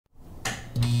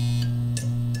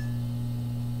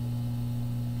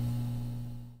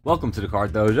Welcome to the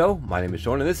Card Dojo. My name is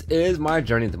Sean and this is my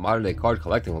journey into modern day card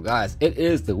collecting. Well guys, it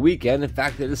is the weekend. In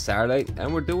fact, it is Saturday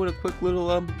and we're doing a quick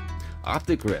little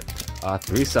Optic rip.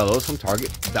 3 cellos from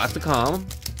Target.com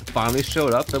finally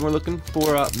showed up and we're looking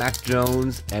for Mac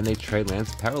Jones and a Trey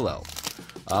Lance parallel.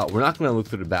 We're not going to look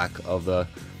through the back of the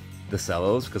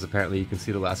cellos because apparently you can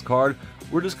see the last card.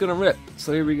 We're just going to rip.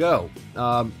 So here we go.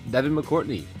 Devin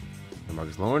McCourtney,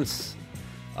 Marcus Lawrence,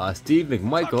 Steve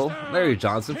McMichael, Larry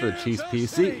Johnson for the Chiefs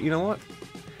PC. You know what?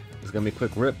 It's going to be a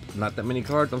quick rip. Not that many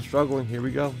cards. I'm struggling. Here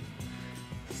we go.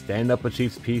 Stand up a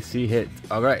Chiefs PC hit.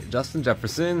 Alright, Justin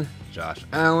Jefferson, Josh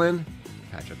Allen,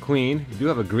 Patrick Queen. We do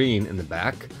have a green in the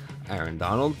back. Aaron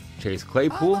Donald, Chase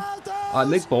Claypool,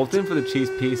 Nick Bolton for the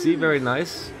Chiefs PC. Very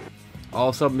nice.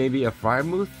 Also, maybe a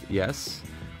Fryermuth. Yes.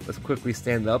 Let's quickly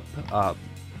stand up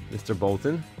Mr.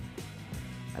 Bolton.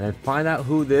 And then find out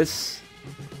who this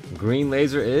green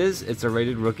laser is. It's a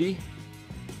rated rookie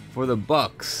for the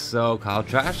Bucks. So Kyle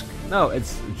Trask? No,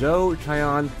 it's Joe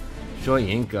Tryon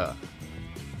Shoyinka.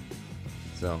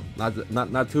 So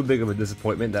not too big of a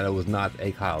disappointment that it was not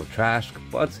a Kyle Trask,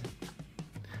 but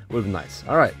would have been nice.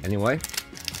 All right. Anyway,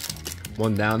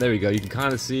 one down. There we go. You can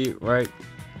kind of see, right?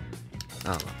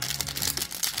 I don't know.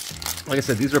 Like I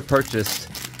said, these were purchased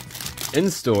in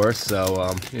store,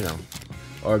 so you know,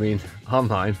 or I mean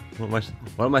online.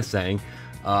 What am I saying?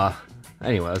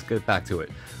 Anyway, let's get back to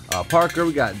it. Parker,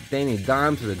 we got Danny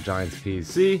Dimes for the Giants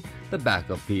PC, the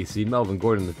backup PC, Melvin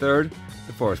Gordon III,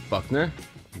 DeForest Buckner,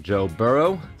 Joe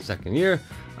Burrow, second year,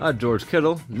 George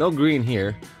Kittle, no green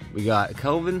here. We got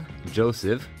Kelvin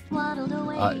Joseph,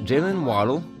 Jalen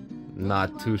Waddle,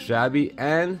 not too shabby,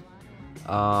 and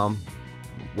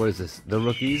what is this? The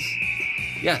rookies?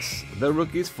 Yes, the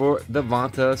rookies for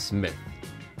Devonta Smith.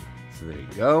 So there you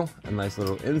go, a nice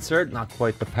little insert, not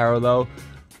quite the parallel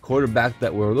quarterback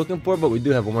that we're looking for, but we do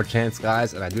have one more chance,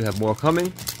 guys, and I do have more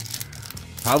coming.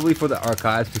 Probably for the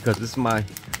archives because this is more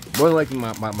than likely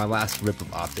my last rip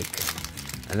of Optic,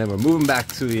 and then we're moving back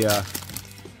to the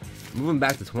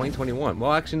 2021.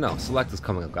 Well, actually no, Select is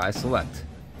coming up, guys. Select,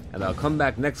 and I'll come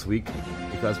back next week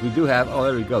because we do have. Oh,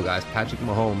 there we go, guys. Patrick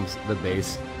Mahomes, the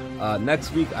base.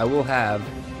 Next week I will have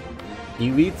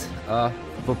Elite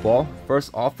football first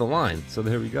off the line. So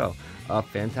there we go.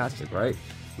 Fantastic, right?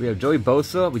 We have Joey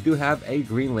Bosa. We do have a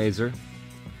green laser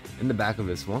in the back of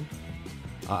this one.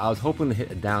 I was hoping to hit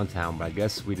a downtown, but I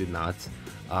guess we did not.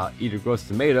 Eater Gross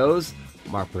Tomatoes,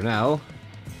 Mark Brunell.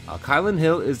 Kylan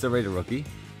Hill is the rated rookie.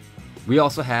 We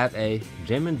also have a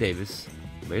Jamin Davis,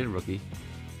 rated rookie.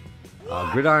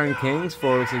 Gridiron Kings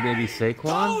for, looks like maybe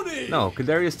Saquon. Tony! No,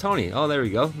 Kadarius Toney. Oh, there we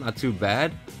go. Not too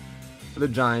bad. For the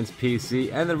Giants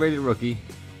PC and the rated rookie.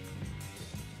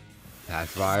 Pat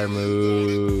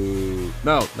Fryermuth.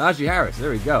 No, Najee Harris.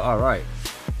 There we go. All right.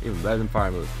 Even better than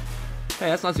Fryermuth. Hey,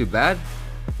 that's not too bad.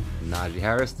 Najee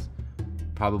Harris.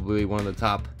 Probably one of the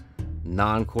top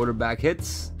non-quarterback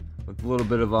hits. With a little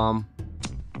bit of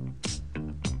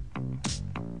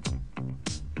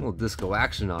little disco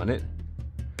action on it.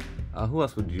 Who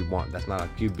else would you want? That's not a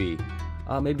QB.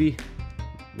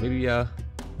 Maybe I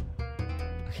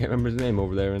can't remember his name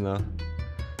over there in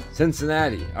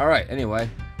Cincinnati. All right. Anyway,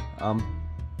 I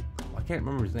can't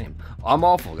remember his name. I'm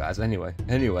awful, guys. Anyway.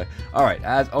 All right.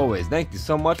 As always, thank you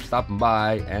so much for stopping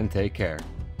by and take care.